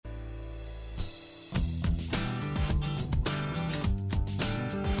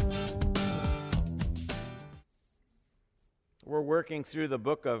We're working through the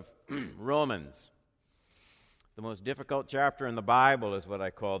book of Romans. The most difficult chapter in the Bible is what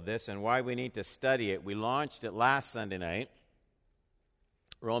I called this, and why we need to study it. We launched it last Sunday night,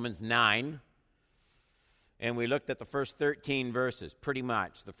 Romans 9, and we looked at the first 13 verses, pretty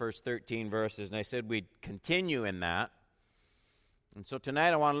much the first 13 verses, and I said we'd continue in that. And so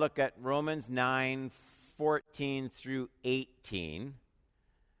tonight I want to look at Romans 9, 14 through 18.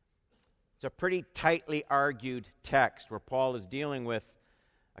 It's a pretty tightly argued text where Paul is dealing with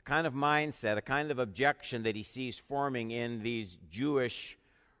a kind of mindset, a kind of objection that he sees forming in these Jewish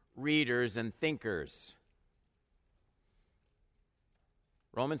readers and thinkers.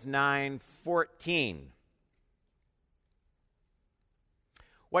 Romans 9:14.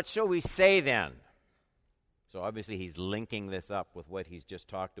 What shall we say then? So obviously he's linking this up with what he's just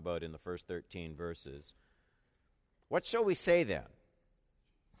talked about in the first 13 verses. What shall we say then?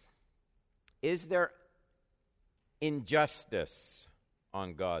 Is there injustice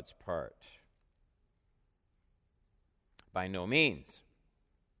on God's part? By no means.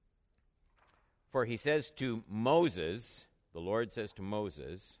 For he says to Moses, the Lord says to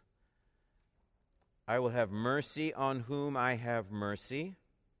Moses, I will have mercy on whom I have mercy.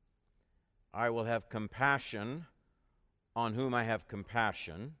 I will have compassion on whom I have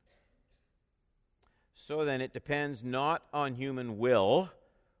compassion. So then it depends not on human will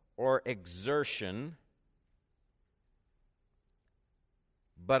or exertion,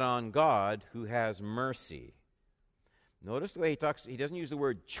 but on God who has mercy. Notice the way he talks. He doesn't use the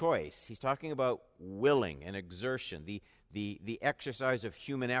word choice. He's talking about willing and exertion, the exercise of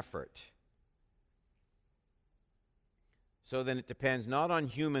human effort. So then it depends not on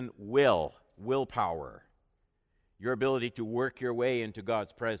human willpower, your ability to work your way into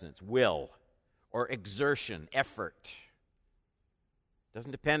God's presence, will, or exertion, effort.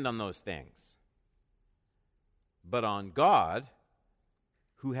 Doesn't depend on those things. But on God,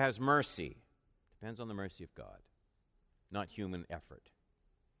 who has mercy. Depends on the mercy of God, not human effort.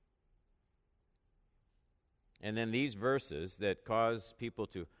 And then these verses that cause people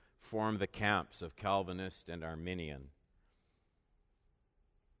to form the camps of Calvinist and Arminian.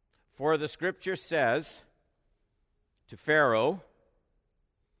 For the Scripture says to Pharaoh,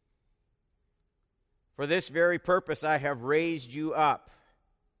 for this very purpose I have raised you up,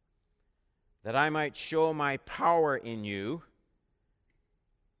 that I might show my power in you,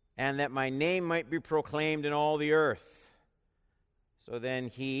 and that my name might be proclaimed in all the earth. So then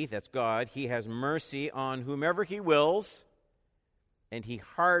he, that's God, he has mercy on whomever he wills, and he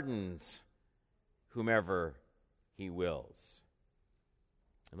hardens whomever he wills.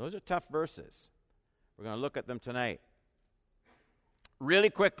 And those are tough verses. We're going to look at them tonight. Really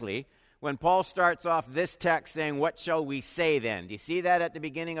quickly, when Paul starts off this text saying, what shall we say then? Do you see that at the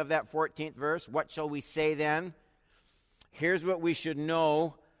beginning of that 14th verse? What shall we say then? Here's what we should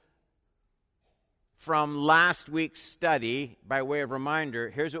know from last week's study. By way of reminder,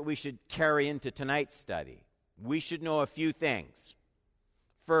 here's what we should carry into tonight's study. We should know a few things.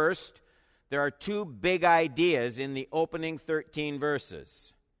 First, there are two big ideas in the opening 13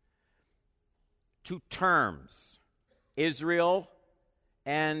 verses. Two terms, Israel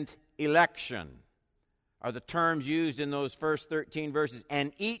and election, are the terms used in those first 13 verses.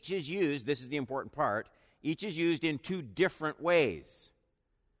 And each is used, this is the important part, each is used in two different ways.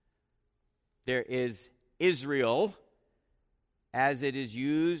 There is Israel, as it is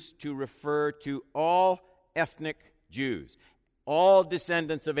used to refer to all ethnic Jews, all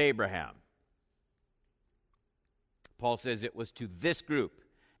descendants of Abraham. Paul says it was to this group,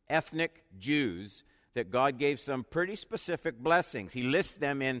 ethnic Jews, that God gave some pretty specific blessings. He lists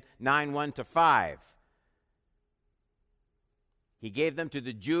them in 9:1 to 5. He gave them to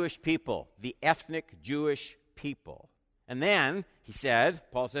the Jewish people, the ethnic Jewish people. And then,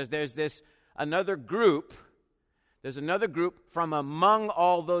 Paul says, there's another group from among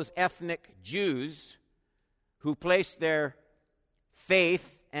all those ethnic Jews who placed their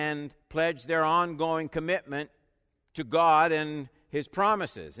faith and pledged their ongoing commitment to God and His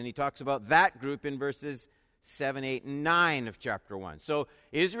promises. And he talks about that group in verses 7, 8, and 9 of chapter 1. So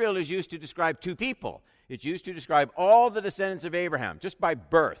Israel is used to describe two people. It's used to describe all the descendants of Abraham, just by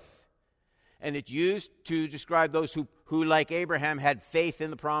birth. And it's used to describe those who, like Abraham, had faith in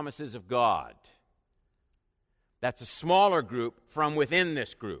the promises of God. That's a smaller group from within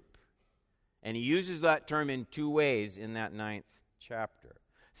this group. And he uses that term in two ways in that 9th chapter.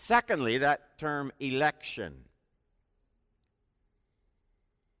 Secondly, that term election.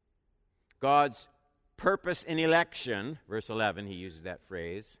 God's purpose in election, verse 11, he uses that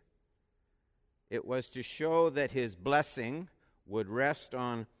phrase. It was to show that his blessing would rest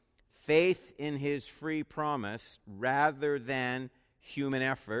on faith in his free promise rather than human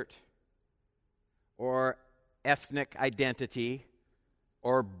effort or ethnic identity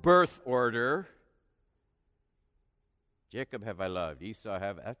or birth order. Jacob have I loved, Esau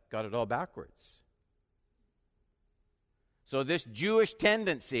have got it all backwards. So this Jewish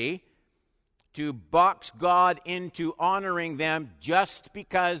tendency to box God into honoring them just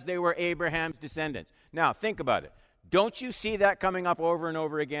because they were Abraham's descendants. Now, think about it. Don't you see that coming up over and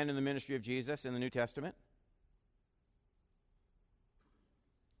over again in the ministry of Jesus in the New Testament?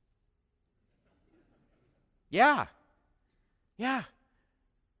 Yeah.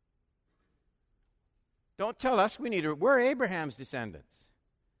 Don't tell us we're Abraham's descendants.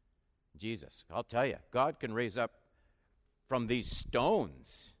 Jesus, I'll tell you, God can raise up from these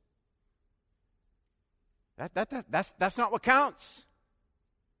stones. That's not what counts.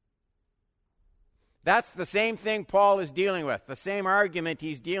 That's the same thing Paul is dealing with, the same argument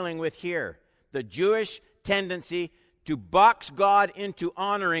he's dealing with here. The Jewish tendency to box God into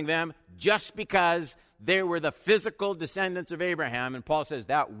honoring them just because they were the physical descendants of Abraham, and Paul says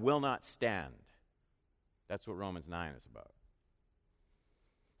that will not stand. That's what Romans 9 is about.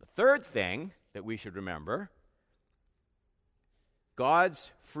 The third thing that we should remember,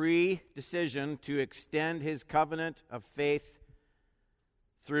 God's free decision to extend his covenant of faith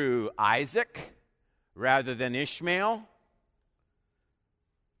through Isaac rather than Ishmael,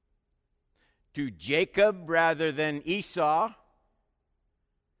 to Jacob rather than Esau,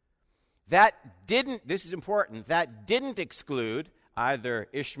 this is important, that didn't exclude either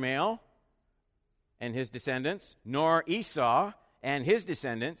Ishmael and his descendants, nor Esau and his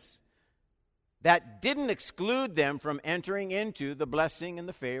descendants. That didn't exclude them from entering into the blessing and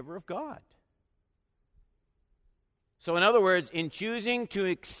the favor of God. So in other words, in choosing to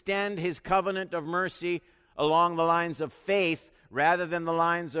extend his covenant of mercy along the lines of faith rather than the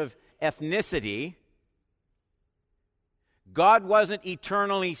lines of ethnicity, God wasn't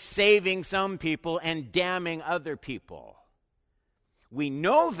eternally saving some people and damning other people. We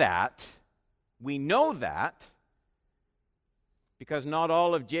know that because not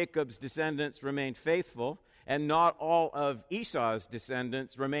all of Jacob's descendants remained faithful, and not all of Esau's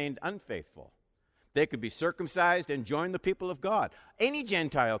descendants remained unfaithful. They could be circumcised and join the people of God. Any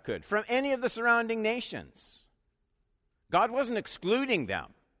Gentile could, from any of the surrounding nations. God wasn't excluding them.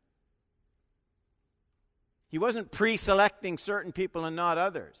 He wasn't pre-selecting certain people and not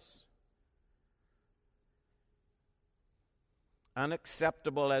others.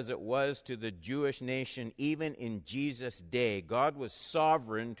 Unacceptable as it was to the Jewish nation, even in Jesus' day, God was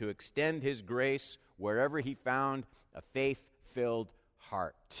sovereign to extend his grace wherever he found a faith-filled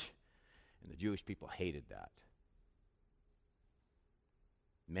heart. And the Jewish people hated that.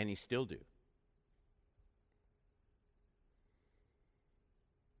 Many still do.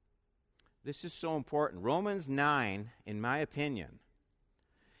 This is so important. Romans 9, in my opinion,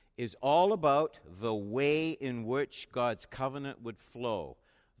 is all about the way in which God's covenant would flow,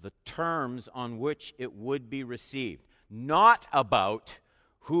 the terms on which it would be received, not about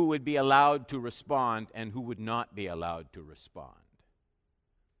who would be allowed to respond and who would not be allowed to respond.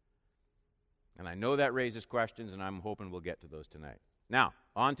 And I know that raises questions, and I'm hoping we'll get to those tonight. Now,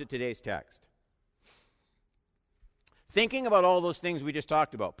 on to today's text. Thinking about all those things we just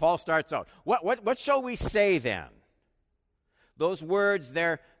talked about, Paul starts out, what shall we say then? Those words,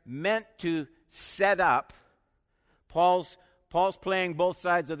 they're meant to set up. Paul's playing both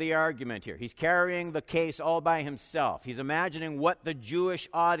sides of the argument here. He's carrying the case all by himself. He's imagining what the Jewish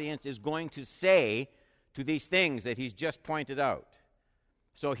audience is going to say to these things that he's just pointed out.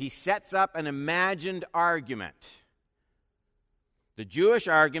 So he sets up an imagined argument. The Jewish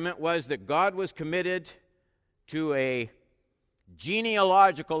argument was that God was committed to a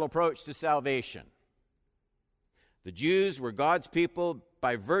genealogical approach to salvation. The Jews were God's people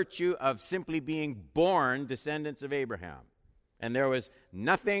by virtue of simply being born descendants of Abraham. And there was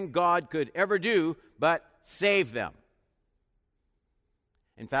nothing God could ever do but save them.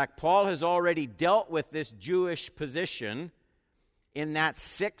 In fact, Paul has already dealt with this Jewish position in that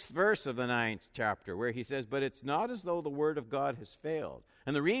 6th verse of the 9th chapter, where he says, but it's not as though the word of God has failed.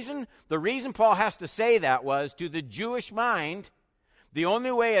 And the reason Paul has to say that was, to the Jewish mind, the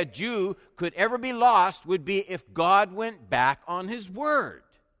only way a Jew could ever be lost would be if God went back on his word.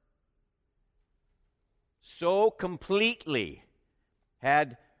 So completely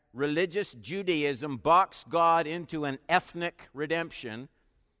had religious Judaism boxed God into an ethnic redemption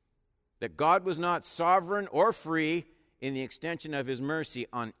that God was not sovereign or free in the extension of his mercy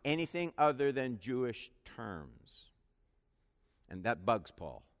on anything other than Jewish terms. And that bugs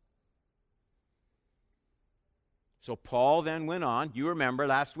Paul. So Paul then went on, you remember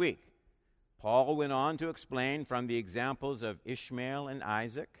last week, Paul went on to explain from the examples of Ishmael and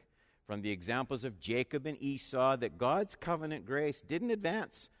Isaac, from the examples of Jacob and Esau, that God's covenant grace didn't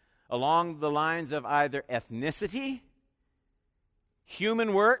advance along the lines of either ethnicity,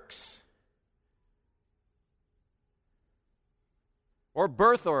 human works, or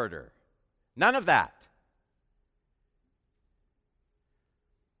birth order. None of that.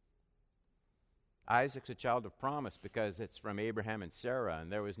 Isaac's a child of promise because it's from Abraham and Sarah,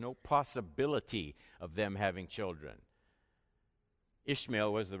 and there was no possibility of them having children.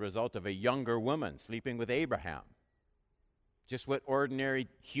 Ishmael was the result of a younger woman sleeping with Abraham. Just what ordinary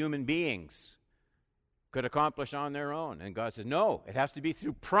human beings could accomplish on their own. And God says, no, it has to be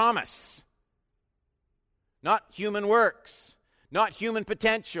through promise. Not human works, not human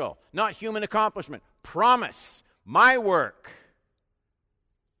potential, not human accomplishment. Promise, my work.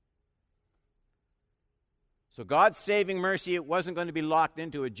 So God's saving mercy, it wasn't going to be locked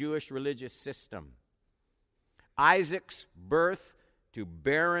into a Jewish religious system. Isaac's birth to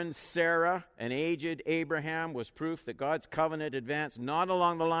barren Sarah and aged Abraham was proof that God's covenant advanced not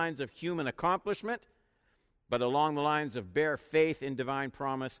along the lines of human accomplishment, but along the lines of bare faith in divine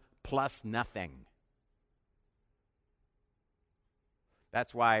promise plus nothing.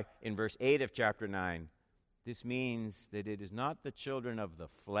 That's why in verse 8 of chapter 9, this means that it is not the children of the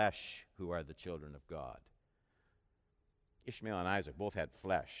flesh who are the children of God. Ishmael and Isaac both had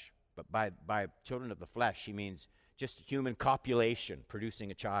flesh, but by children of the flesh, he means just human copulation,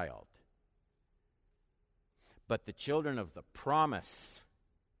 producing a child. But the children of the promise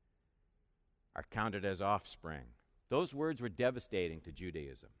are counted as offspring. Those words were devastating to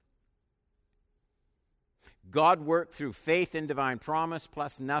Judaism. God worked through faith in divine promise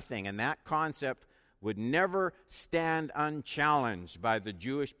plus nothing, and that concept would never stand unchallenged by the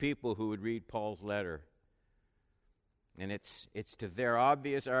Jewish people who would read Paul's letter. And it's to their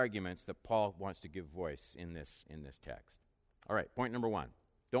obvious arguments that Paul wants to give voice in this text. All right, point number 1.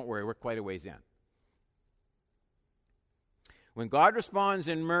 Don't worry, we're quite a ways in. When God responds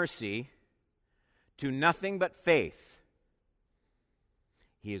in mercy to nothing but faith,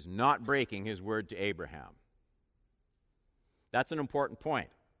 he is not breaking his word to Abraham. That's an important point.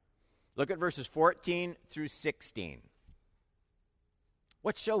 Look at verses 14 through 16.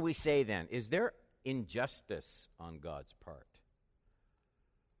 What shall we say then? Is there injustice on God's part?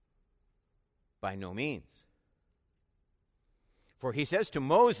 By no means. For he says to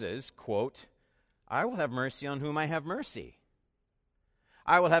Moses, quote, I will have mercy on whom I have mercy.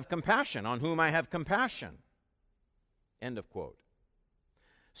 I will have compassion on whom I have compassion. End of quote.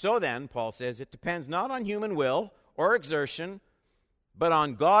 So then, Paul says, it depends not on human will or exertion, but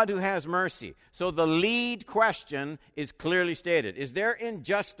on God who has mercy. So the lead question is clearly stated. Is there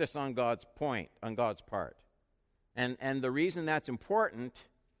injustice on God's part? And the reason that's important,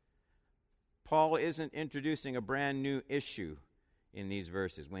 Paul isn't introducing a brand new issue in these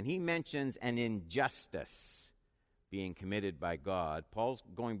verses. When he mentions an injustice being committed by God, Paul's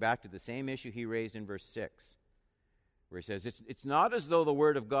going back to the same issue he raised in verse 6, where he says, it's not as though the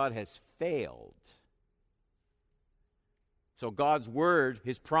word of God has failed. So God's word,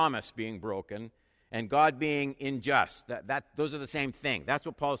 his promise being broken, and God being unjust, those are the same thing. That's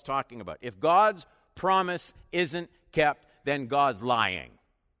what Paul's talking about. If God's promise isn't kept, then God's lying.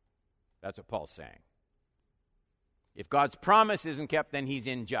 That's what Paul's saying. If God's promise isn't kept, then he's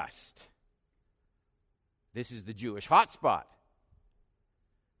unjust. This is the Jewish hotspot.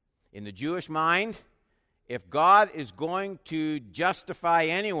 In the Jewish mind, if God is going to justify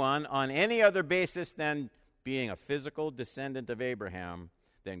anyone on any other basis than being a physical descendant of Abraham,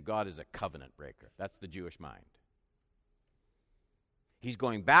 then God is a covenant breaker. That's the Jewish mind. He's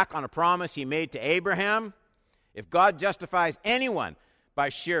going back on a promise he made to Abraham. If God justifies anyone by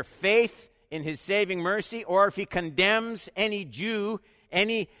sheer faith in his saving mercy, or if he condemns any Jew,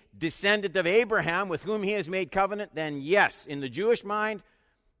 any descendant of Abraham with whom he has made covenant, then yes, in the Jewish mind,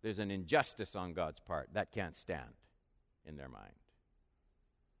 there's an injustice on God's part. That can't stand in their mind.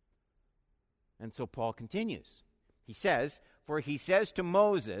 And so Paul continues. He says, for he says to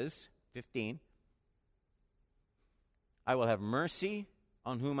Moses, 15, I will have mercy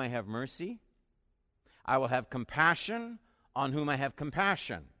on whom I have mercy. I will have compassion on whom I have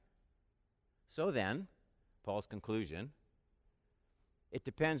compassion. So then, Paul's conclusion, it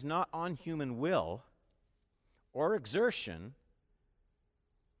depends not on human will or exertion,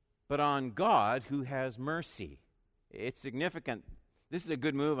 but on God who has mercy. It's significant. This is a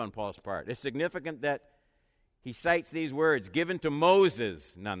good move on Paul's part. It's significant that he cites these words, given to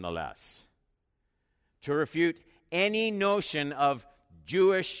Moses, nonetheless, to refute any notion of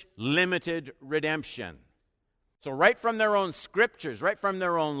Jewish limited redemption. So right from their own scriptures, right from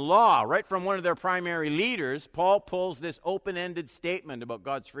their own law, right from one of their primary leaders, Paul pulls this open-ended statement about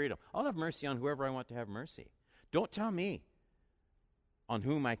God's freedom. I'll have mercy on whoever I want to have mercy. Don't tell me on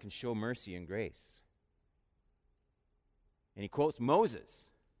whom I can show mercy and grace. And he quotes Moses.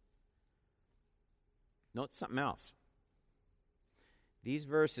 Note something else. These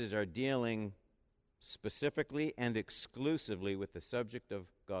verses are dealing specifically and exclusively with the subject of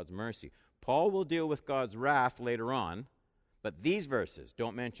God's mercy. Paul will deal with God's wrath later on, but these verses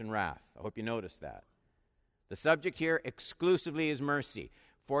don't mention wrath. I hope you notice that. The subject here exclusively is mercy.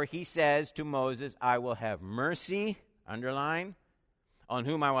 For he says to Moses, I will have mercy, underline, on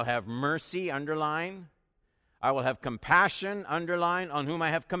whom I will have mercy, underline. I will have compassion, underline, on whom I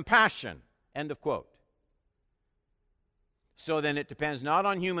have compassion, end of quote. So then it depends not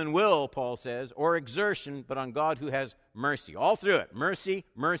on human will, Paul says, or exertion, but on God who has mercy. All through it. Mercy,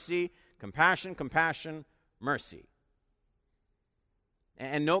 mercy, compassion, compassion, mercy.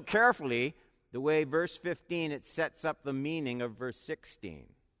 And note carefully the way verse 15, it sets up the meaning of verse 16.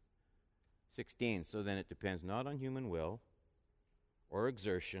 16, so then it depends not on human will or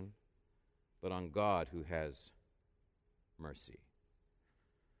exertion, but on God who has mercy.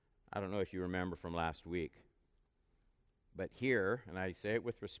 I don't know if you remember from last week, but here, and I say it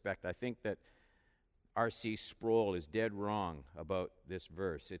with respect, I think that R.C. Sproul is dead wrong about this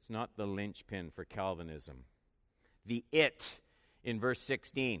verse. It's not the linchpin for Calvinism. The it in verse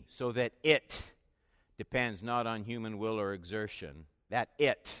 16, so that it depends not on human will or exertion, that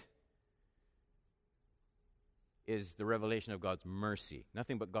it is the revelation of God's mercy.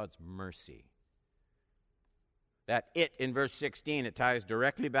 Nothing but God's mercy. That it in verse 16, it ties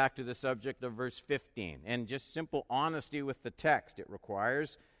directly back to the subject of verse 15. And just simple honesty with the text. It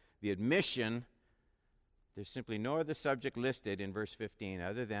requires the admission there's simply no other subject listed in verse 15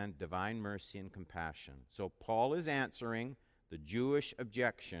 other than divine mercy and compassion. So Paul is answering the Jewish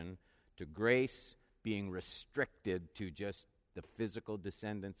objection to grace being restricted to just the physical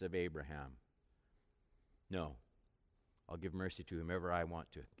descendants of Abraham. No. I'll give mercy to whomever I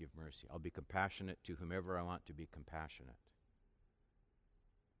want to give mercy. I'll be compassionate to whomever I want to be compassionate.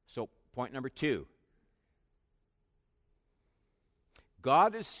 So, point number 2.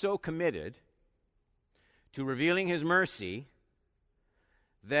 God is so committed to revealing his mercy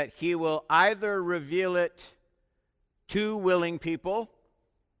that he will either reveal it to willing people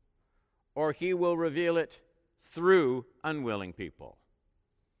or he will reveal it through unwilling people.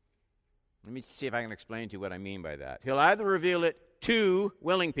 Let me see if I can explain to you what I mean by that. He'll either reveal it to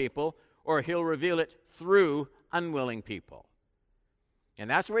willing people or he'll reveal it through unwilling people. And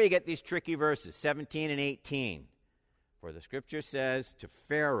that's where you get these tricky verses, 17 and 18. For the scripture says to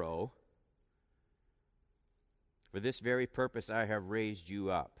Pharaoh, for this very purpose I have raised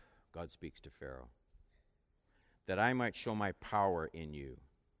you up, God speaks to Pharaoh, that I might show my power in you,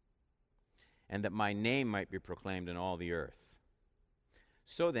 and that my name might be proclaimed in all the earth.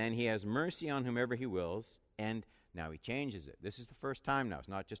 So then he has mercy on whomever he wills, and now he changes it. This is the first time now. It's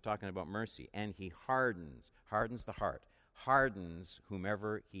not just talking about mercy. And he hardens the heart, hardens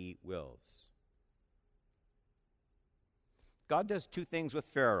whomever he wills. God does two things with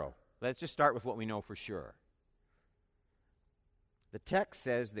Pharaoh. Let's just start with what we know for sure. The text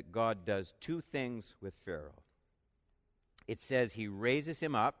says that God does two things with Pharaoh. It says he raises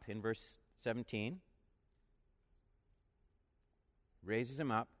him up in verse 17. Raises him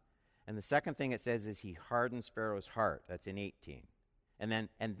up. And the second thing it says is he hardens Pharaoh's heart. That's in 18. And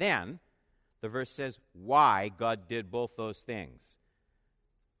then the verse says why God did both those things.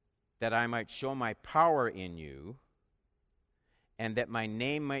 That I might show my power in you, and that my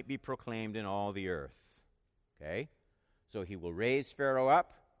name might be proclaimed in all the earth. Okay? So he will raise Pharaoh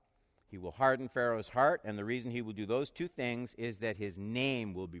up, he will harden Pharaoh's heart, and the reason he will do those two things is that his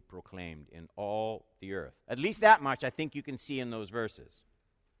name will be proclaimed in all the earth. At least that much I think you can see in those verses.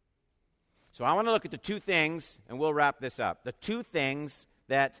 So I want to look at the two things, and we'll wrap this up. The two things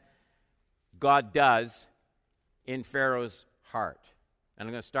that God does in Pharaoh's heart. And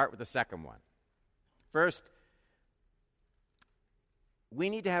I'm going to start with the second one. First, we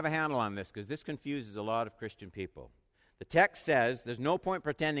need to have a handle on this because this confuses a lot of Christian people. The text says, there's no point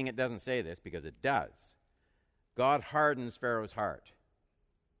pretending it doesn't say this because it does. God hardens Pharaoh's heart.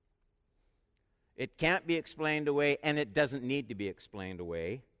 It can't be explained away, and it doesn't need to be explained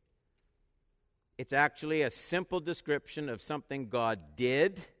away. It's actually a simple description of something God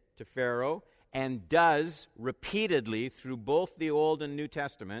did to Pharaoh and does repeatedly through both the Old and New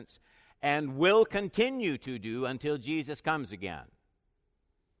Testaments and will continue to do until Jesus comes again.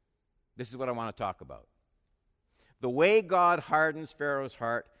 This is what I want to talk about. The way God hardens Pharaoh's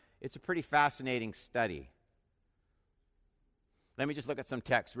heart, it's a pretty fascinating study. Let me just look at some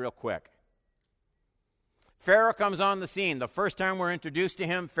text real quick. Pharaoh comes on the scene. The first time we're introduced to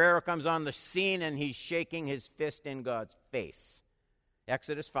him, Pharaoh comes on the scene and he's shaking his fist in God's face.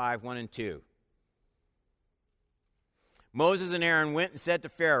 Exodus 5, 1 and 2. Moses and Aaron went and said to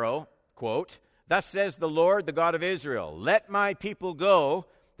Pharaoh, quote, "Thus says the Lord, the God of Israel, let my people go,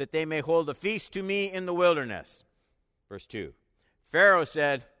 that they may hold a feast to me in the wilderness." Verse 2. Pharaoh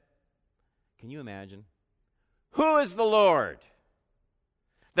said, can you imagine? "Who is the Lord,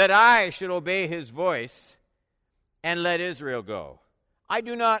 that I should obey his voice and let Israel go? I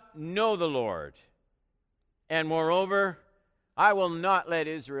do not know the Lord. And moreover, I will not let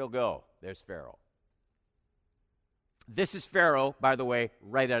Israel go." There's Pharaoh. This is Pharaoh, by the way,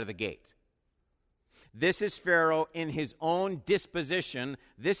 right out of the gate. This is Pharaoh in his own disposition.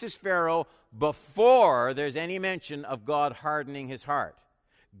 This is Pharaoh before there's any mention of God hardening his heart.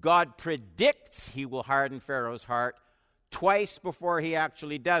 God predicts he will harden Pharaoh's heart twice before he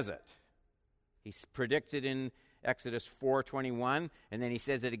actually does it. He predicts it in Exodus 4:21, and then he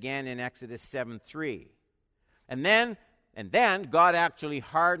says it again in Exodus 7:3. And then God actually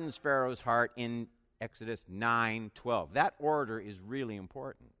hardens Pharaoh's heart in Exodus 9:12. That order is really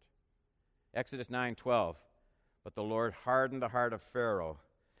important. Exodus 9:12. But the Lord hardened the heart of Pharaoh,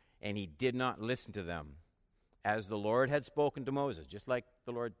 and he did not listen to them, as the Lord had spoken to Moses, just like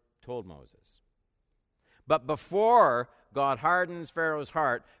the Lord told Moses. But before God hardens Pharaoh's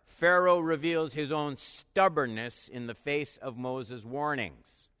heart, Pharaoh reveals his own stubbornness in the face of Moses'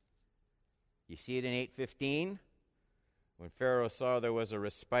 warnings. You see it in 8:15. When Pharaoh saw there was a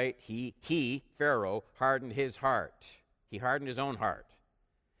respite, Pharaoh, hardened his heart. He hardened his own heart.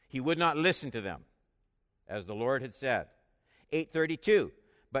 He would not listen to them, as the Lord had said. 8:32.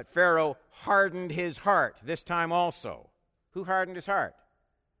 But Pharaoh hardened his heart this time also. Who hardened his heart?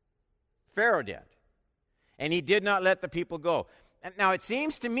 Pharaoh did. And he did not let the people go. And now, it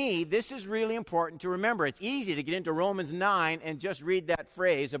seems to me this is really important to remember. It's easy to get into Romans 9 and just read that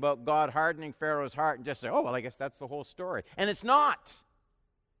phrase about God hardening Pharaoh's heart and just say, oh, well, I guess that's the whole story. And it's not.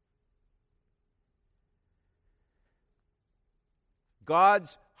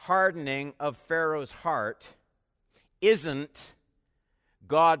 God's hardening of Pharaoh's heart isn't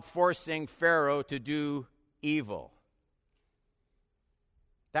God forcing Pharaoh to do evil.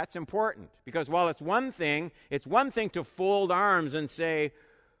 That's important, because while it's one thing to fold arms and say,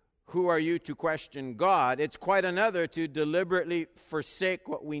 who are you to question God? It's quite another to deliberately forsake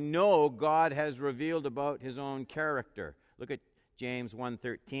what we know God has revealed about his own character. Look at James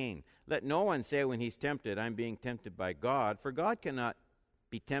 1:13. Let no one say when he's tempted, I'm being tempted by God, for God cannot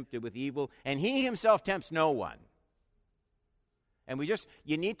be tempted with evil, and he himself tempts no one. And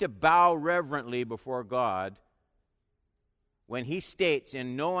you need to bow reverently before God when he states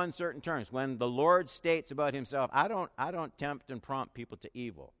in no uncertain terms, when the Lord states about himself, I don't tempt and prompt people to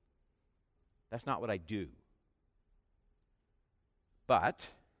evil. That's not what I do. But,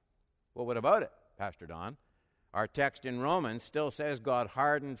 well, what about it, Pastor Don? Our text in Romans still says God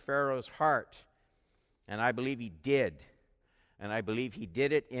hardened Pharaoh's heart. And I believe he did. And I believe he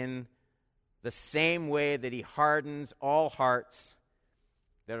did it in the same way that he hardens all hearts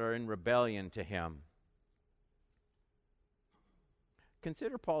that are in rebellion to him.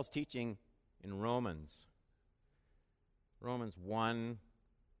 Consider Paul's teaching in Romans 1,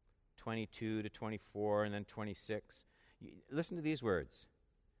 22 to 24, and then 26. Listen to these words.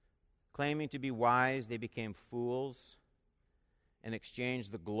 Claiming to be wise, they became fools and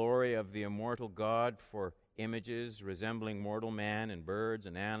exchanged the glory of the immortal God for images resembling mortal man and birds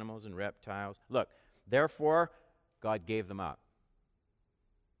and animals and reptiles. Look, therefore, God gave them up.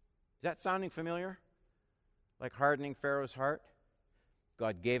 Is that sounding familiar? Like hardening Pharaoh's heart?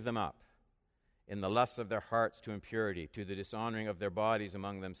 God gave them up in the lusts of their hearts to impurity, to the dishonoring of their bodies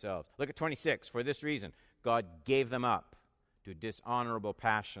among themselves. Look at 26. For this reason, God gave them up to dishonorable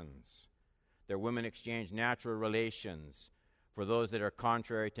passions. Their women exchanged natural relations for those that are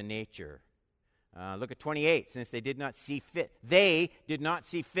contrary to nature. Look at 28. Since they did not see fit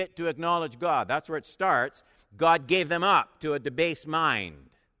to acknowledge God. That's where it starts. God gave them up to a debased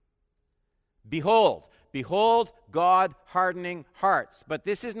mind. Behold, God hardening hearts. But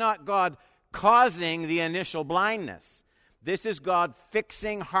this is not God causing the initial blindness. This is God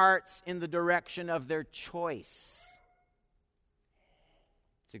fixing hearts in the direction of their choice.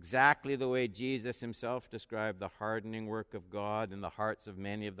 It's exactly the way Jesus himself described the hardening work of God in the hearts of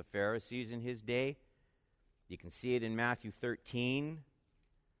many of the Pharisees in his day. You can see it in Matthew 13.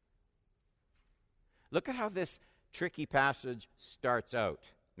 Look at how this tricky passage starts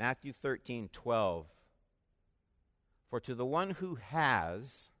out. Matthew 13:12. For to the one who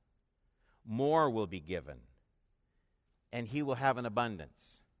has, more will be given. and he will have an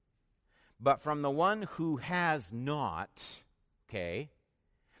abundance. But from the one who has not, okay,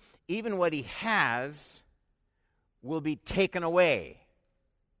 even what he has will be taken away.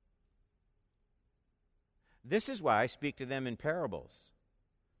 This is why I speak to them in parables.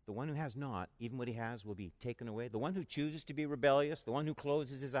 The one who has not, even what he has will be taken away. The one who chooses to be rebellious, the one who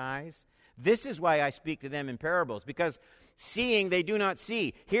closes his eyes. This is why I speak to them in parables, because seeing they do not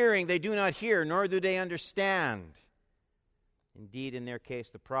see, hearing they do not hear, nor do they understand. Indeed, in their case,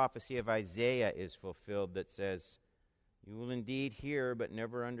 the prophecy of Isaiah is fulfilled that says, you will indeed hear, but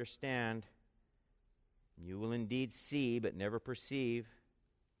never understand. You will indeed see, but never perceive.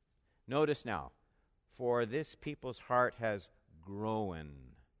 Notice now, for this people's heart has grown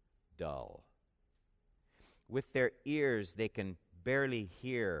dull. With their ears they can barely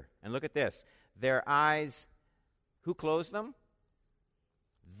hear. And look at this. Their eyes, who closed them?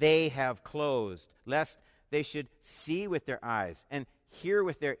 They have closed, lest they should see with their eyes and hear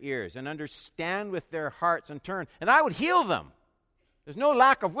with their ears and understand with their hearts and turn, and I would heal them. There's no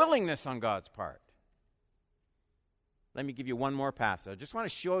lack of willingness on God's part. Let me give you one more passage. I just want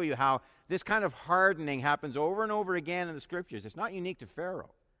to show you how this kind of hardening happens over and over again in the Scriptures. It's not unique to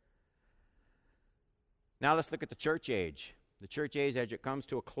Pharaoh. Now let's look at the church age. The church age as it comes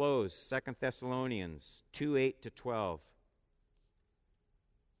to a close. 2 Thessalonians 2:8-12.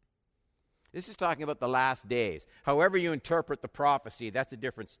 This is talking about the last days. However you interpret the prophecy, that's a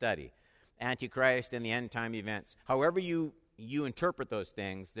different study. Antichrist and the end time events. However you interpret those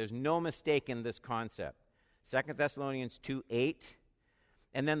things, there's no mistake in this concept. 2 Thessalonians 2:8.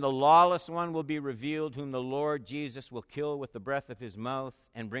 And then the lawless one will be revealed, whom the Lord Jesus will kill with the breath of his mouth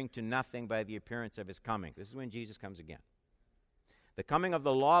and bring to nothing by the appearance of his coming. This is when Jesus comes again. The coming of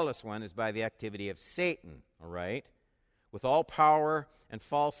the lawless one is by the activity of Satan, all right? With all power and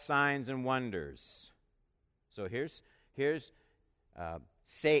false signs and wonders. So here's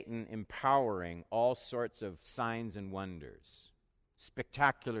Satan empowering all sorts of signs and wonders.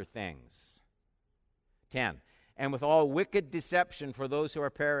 Spectacular things. 10. And with all wicked deception for those who are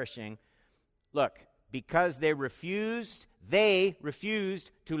perishing. Look, because they refused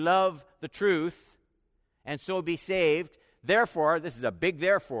to love the truth and so be saved. Therefore, this is a big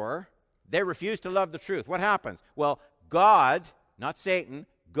therefore, they refuse to love the truth. What happens? Well, God, not Satan,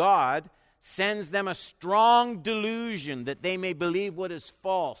 God sends them a strong delusion that they may believe what is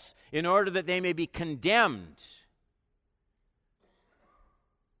false in order that they may be condemned.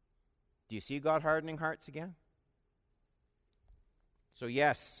 Do you see God hardening hearts again? So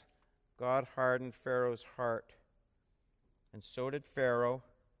yes, God hardened Pharaoh's heart. And so did Pharaoh.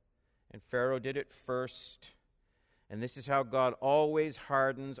 And Pharaoh did it first. And this is how God always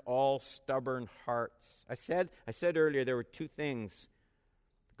hardens all stubborn hearts. I said earlier there were two things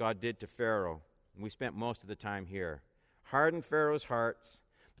God did to Pharaoh. And we spent most of the time here. Hardened Pharaoh's hearts.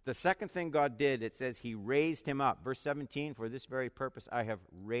 But the second thing God did, it says he raised him up. Verse 17, for this very purpose I have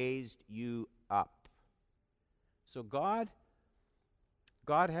raised you up. So God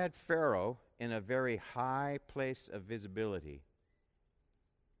had Pharaoh in a very high place of visibility.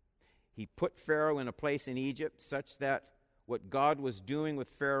 He put Pharaoh in a place in Egypt such that what God was doing with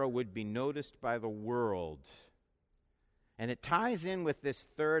Pharaoh would be noticed by the world. And it ties in with this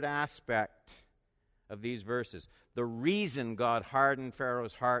third aspect of these verses. The reason God hardened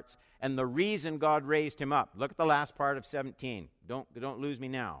Pharaoh's hearts and the reason God raised him up. Look at the last part of 17. Don't lose me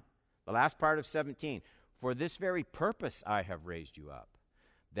now. The last part of 17. For this very purpose I have raised you up,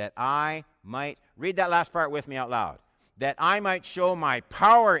 that I might, read that last part with me out loud, that I might show my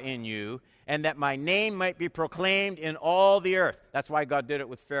power in you and that my name might be proclaimed in all the earth. That's why God did it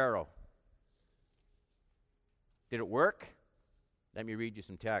with Pharaoh. Did it work? Let me read you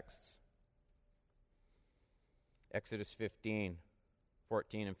some texts. Exodus 15,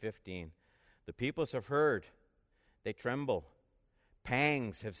 14 and 15. The peoples have heard, they tremble.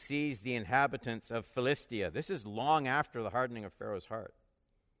 Pangs have seized the inhabitants of Philistia. This is long after the hardening of Pharaoh's heart.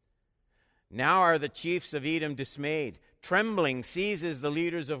 Now are the chiefs of Edom dismayed. Trembling seizes the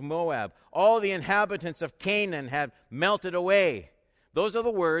leaders of Moab. All the inhabitants of Canaan have melted away. Those are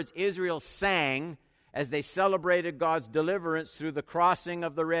the words Israel sang as they celebrated God's deliverance through the crossing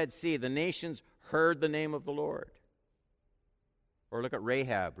of the Red Sea. The nations heard the name of the Lord. Or look at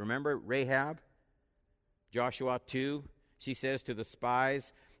Rahab. Remember Rahab? Joshua 2. She says to the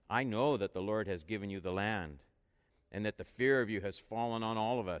spies, I know that the Lord has given you the land, and that the fear of you has fallen on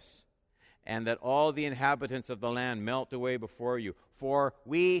all of us, and that all the inhabitants of the land melt away before you. For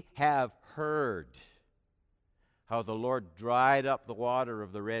we have heard how the Lord dried up the water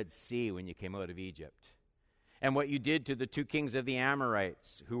of the Red Sea when you came out of Egypt, and what you did to the two kings of the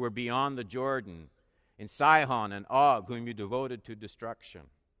Amorites who were beyond the Jordan in Sihon and Og, whom you devoted to destruction.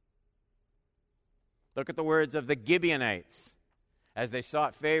 Look at the words of the Gibeonites as they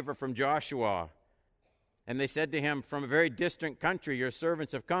sought favor from Joshua. And they said to him, from a very distant country, your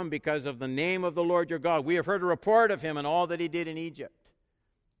servants have come because of the name of the Lord your God. We have heard a report of him and all that he did in Egypt.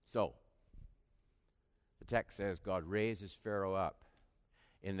 So, the text says God raises Pharaoh up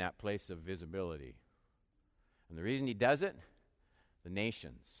in that place of visibility. And the reason he does it, the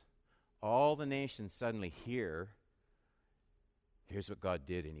nations. All the nations suddenly here's what God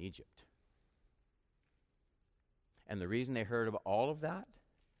did in Egypt. And the reason they heard of all of that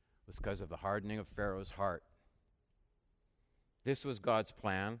was because of the hardening of Pharaoh's heart. This was God's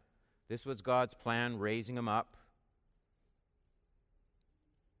plan. This was God's plan, raising him up.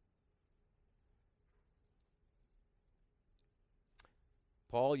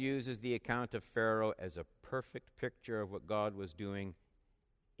 Paul uses the account of Pharaoh as a perfect picture of what God was doing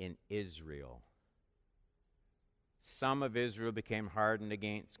in Israel. Some of Israel became hardened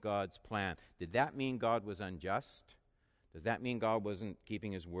against God's plan. Did that mean God was unjust? Does that mean God wasn't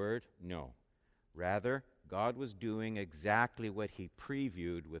keeping his word? No. Rather, God was doing exactly what he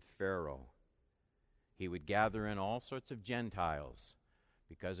previewed with Pharaoh. He would gather in all sorts of Gentiles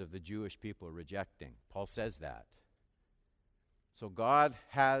because of the Jewish people rejecting. Paul says that. So God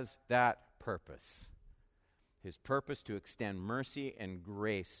has that purpose. His purpose to extend mercy and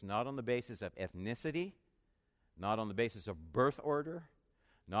grace, not on the basis of ethnicity, not on the basis of birth order,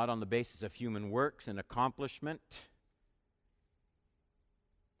 not on the basis of human works and accomplishment,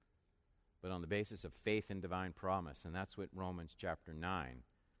 but on the basis of faith and divine promise. And that's what Romans chapter 9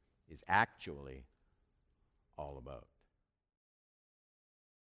 is actually all about.